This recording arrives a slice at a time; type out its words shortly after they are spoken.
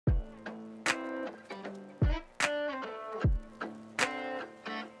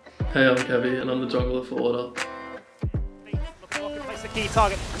Hey, I'm Kevy, and I'm the jungler for Order. Place a key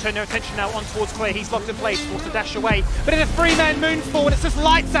target, turn their attention now on towards Claire. He's locked in place, forced to dash away. But in a three-man moonfall, and it's just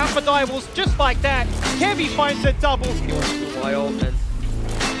lights out for Direwolves, just like that. Kevy finds a double. He wants to go wild, and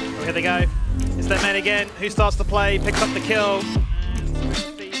here they go. It's their man again, who starts to play, picks up the kill. And a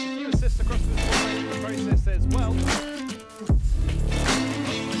few assists across the process as well.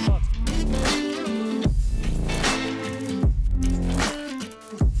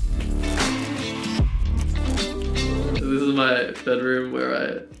 This is my bedroom where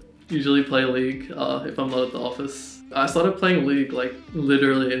I usually play League if I'm not at the office. I started playing League like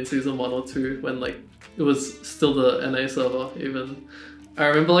literally in season 1 or 2 when like it was still the NA server even. I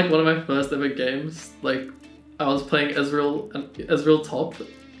remember like one of my first ever games, like I was playing Ezreal top,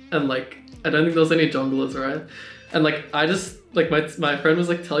 and like I don't think there was any junglers, right? And like I just like my friend was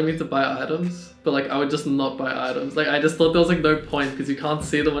like telling me to buy items, but like I would just not buy items. Like I just thought there was like no point because you can't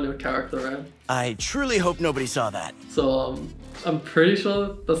see them on your character, right? I truly hope nobody saw that. So I'm pretty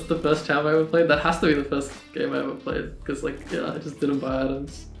sure that's the first champ I ever played. That has to be the first game I ever played because like yeah, I just didn't buy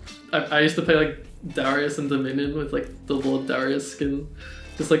items. I used to play like Darius and Dominion with like the Lord Darius skin,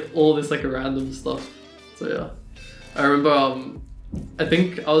 just like all this like random stuff. So yeah, I remember I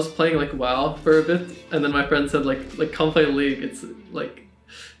think I was playing like WoW for a bit, and then my friend said like come play League.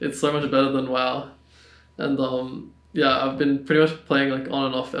 It's so much better than WoW, and yeah, I've been pretty much playing like on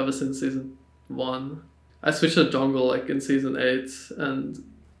and off ever since season 1. I switched to jungle like in season 8, and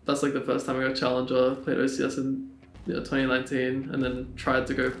that's like the first time I got challenger. Played OCS in 2019, and then tried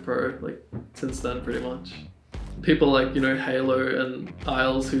to go pro like since then pretty much. People like Halo and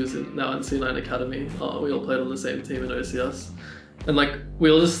Isles, who's now in C9 Academy, we all played on the same team in OCS, and like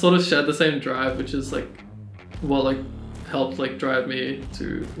we all just sort of shared the same drive, which is like what like helped like drive me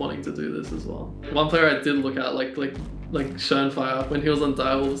to wanting to do this as well. One player I did look at like Schoenfire when he was on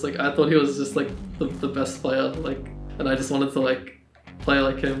Direwolves, like I thought he was just like the best player, like, and I just wanted to like play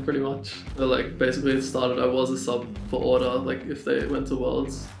like him pretty much. But like basically it started, I was a sub for Order like if they went to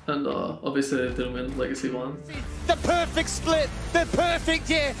Worlds, and obviously they didn't win Legacy 1. The perfect split, the perfect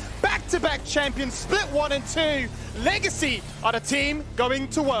year, back-to-back champions, split 1 and 2. Legacy are the team going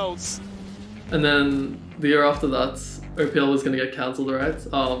to Worlds. And then the year after that, OPL was gonna get cancelled, right?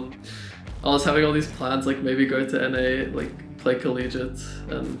 I was having all these plans, like maybe go to NA, like play collegiate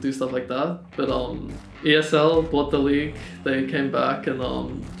and do stuff like that. But ESL bought the league, they came back, and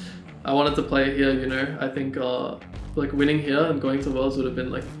I wanted to play here, I think like winning here and going to Worlds would have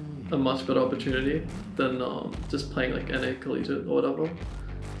been like a much better opportunity than just playing like NA collegiate or whatever.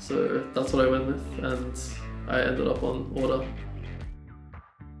 So that's what I went with, and I ended up on Order.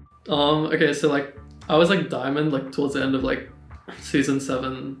 Okay, so like I was like Diamond like towards the end of like season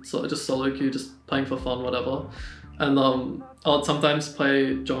 7, so just solo queue, just playing for fun, whatever. And I would sometimes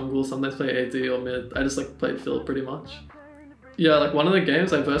play jungle, sometimes play AD or mid. I just like played Phil pretty much. Yeah, like one of the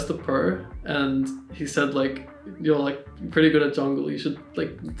games I versed a pro, and he said like, you're like pretty good at jungle, you should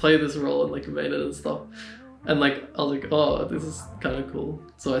like play this role and like main it and stuff. And like I was like, oh, this is kind of cool.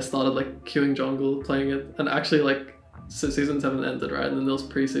 So I started like queuing jungle, playing it, and actually like so season 7 ended, right? And then there was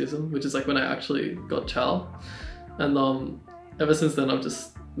pre-season, which is like when I actually got Chal. And ever since then I've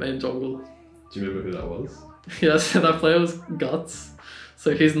just main jungle. Do you remember who that was? Yeah, so that player was Guts.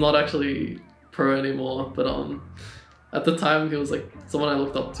 So he's not actually pro anymore, but at the time he was like someone I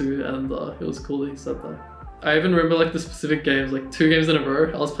looked up to, and it was cool that he said that. I even remember like the specific games, like 2 games in a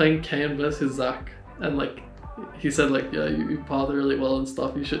row, I was playing Kane versus Zach, and like he said like, yeah, you path really well and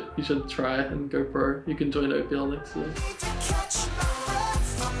stuff, you should try and go pro. You can join OPL next year.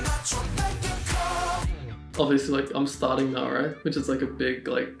 Obviously like I'm starting now, right? Which is like a big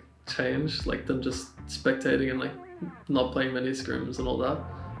like change, like than just spectating and like not playing many scrims and all that.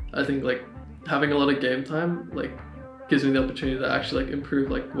 I think like having a lot of game time like gives me the opportunity to actually like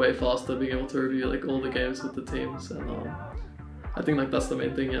improve like way faster, being able to review like all the games with the teams, and I think like that's the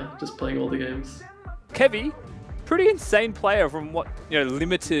main thing, yeah, just playing all the games. Kevy, pretty insane player from what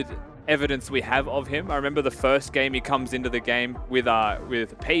limited evidence we have of him. I remember the first game he comes into the game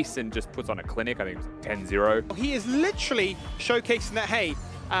with pace and just puts on a clinic. I think it was 10-0. He is literally showcasing that, hey,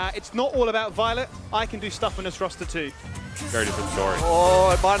 it's not all about Violet. I can do stuff on this roster too. Very different story.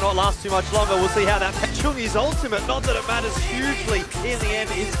 Oh, it might not last too much longer. We'll see how that Chungi's ultimate, not that it matters hugely in the end,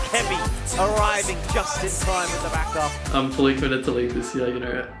 is Kevy arriving just in time with the backup. I'm fully committed to League this year,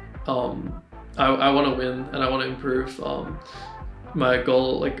 I want to win and I want to improve. My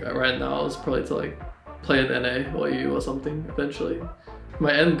goal like right now is probably to like play in NA or EU or something eventually.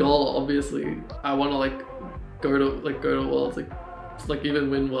 My end goal, obviously, I want to like go to Worlds, like even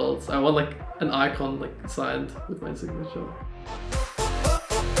win Worlds. I want like an icon like signed with my signature.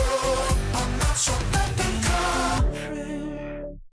 Short